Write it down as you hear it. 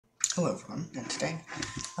Hello everyone, and today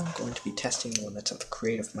I'm going to be testing the limits of the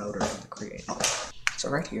creative motor in the create mode. So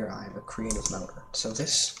right here I have a creative motor. So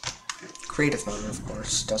this creative motor, of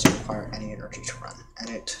course, doesn't require any energy to run, and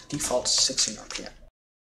it defaults 16 RPM.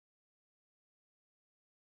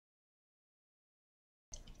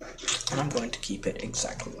 And I'm going to keep it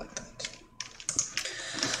exactly like that.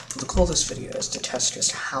 The goal of this video is to test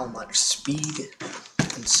just how much speed,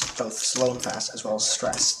 and both slow and fast, as well as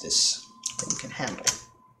stress, this thing can handle.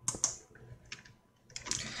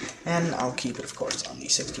 And I'll keep it, of course, on the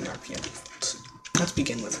 16 RPM default. Let's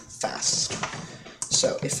begin with fast.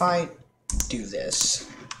 So if I do this,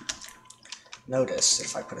 notice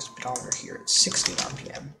if I put a speedometer here, it's 16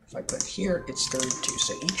 RPM. If I put it here, it's 32.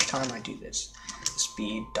 So each time I do this, the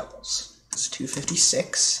speed doubles. It's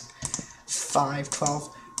 256,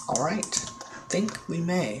 512. Alright, I think we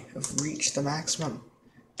may have reached the maximum.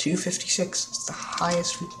 256 is the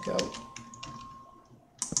highest we can go.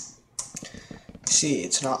 See,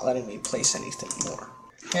 it's not letting me place anything more.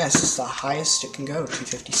 Yes, it's the highest it can go,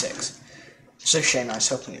 256. It's a shame, I was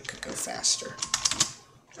hoping it could go faster.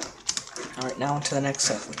 Alright, now on to the next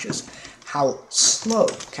step, which is how slow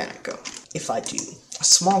can it go? If I do a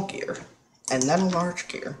small gear, and then a large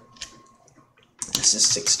gear, this is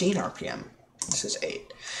 16 RPM, this is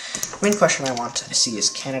 8. The main question I want to see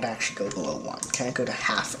is, can it actually go below 1? Can it go to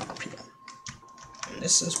half an RPM? And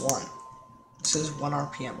this is 1. This is 1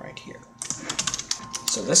 RPM right here.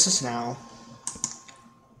 So this is now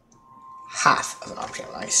half of an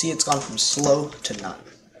RPM. I see it's gone from slow to none.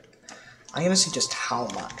 I'm going to see just how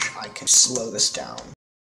much I can slow this down.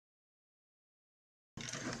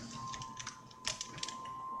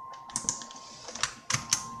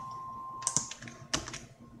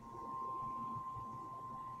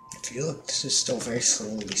 If you look, this is still very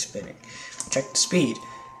slowly spinning. Check the speed,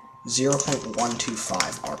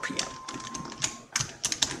 0.125 RPM.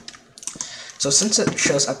 So since it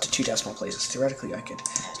shows up to 2 decimal places, theoretically I could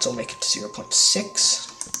still make it to 0.6,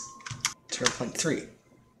 0.3,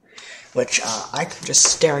 which I'm just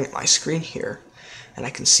staring at my screen here, and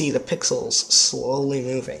I can see the pixels slowly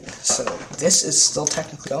moving. So this is still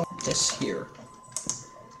technically going. This here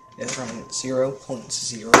is running at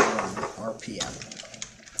 0.01 RPM.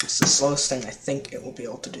 It's the slowest thing I think it will be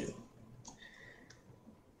able to do.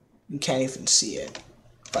 You can't even see it,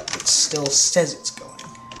 but it still says it's going.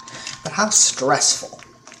 But how stressful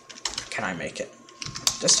can I make it?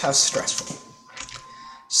 Just how stressful.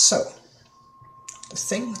 So, the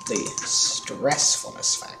thing with the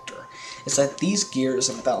stressfulness factor is that these gears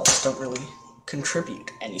and belts don't really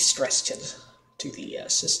contribute any stress to the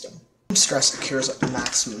system. Stress occurs at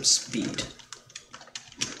maximum speed.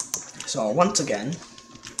 So I'll once again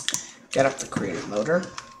get up the creative motor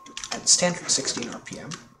at standard 16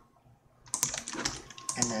 RPM,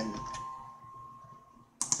 and then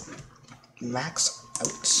max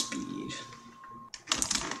out speed.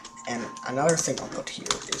 And another thing I'll put here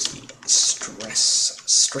is the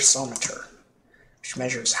stressometer, which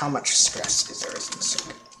measures how much stress is there in the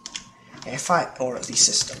circuit. And or the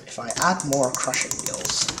system, if I add more crushing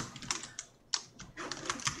wheels,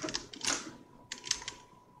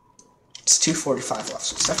 it's 245 left,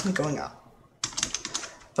 so it's definitely going up.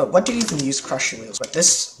 But what do you even use crushing wheels? But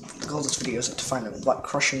the goal of this video isn't to find out what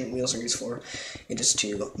crushing wheels are used for. It is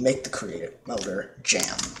to make the creative motor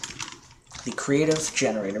jam. The creative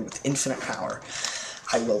generator with infinite power,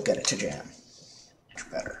 I will get it to jam. Much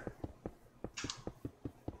better.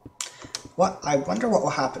 I wonder what will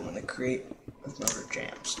happen when the creative motor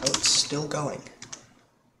jams. Oh, it's still going.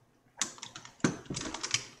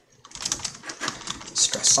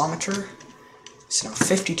 Stressometer. It's now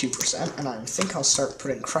 52%, and I think I'll start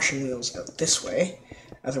putting crushing wheels out this way.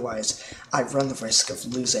 Otherwise, I run the risk of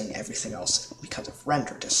losing everything else because of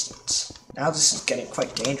render distance. Now this is getting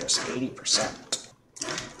quite dangerous, 80%.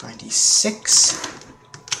 96.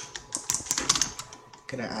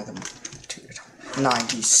 Gonna add them to it.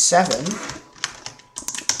 97.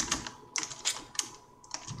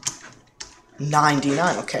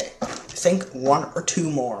 99, okay. I think 1 or 2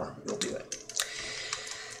 more will do it.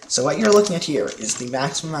 So what you're looking at here is the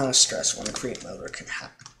maximum amount of stress one create motor can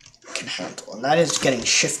handle, and that is getting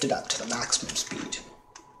shifted up to the maximum speed.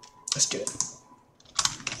 Let's do it.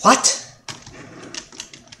 What?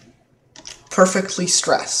 Perfectly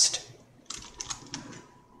stressed.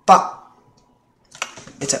 But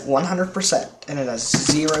it's at 100%, and it has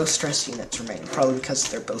 0 stress units remaining, probably because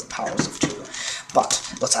they're both powers of 2. But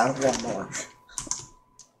let's add one more.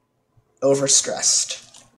 Overstressed.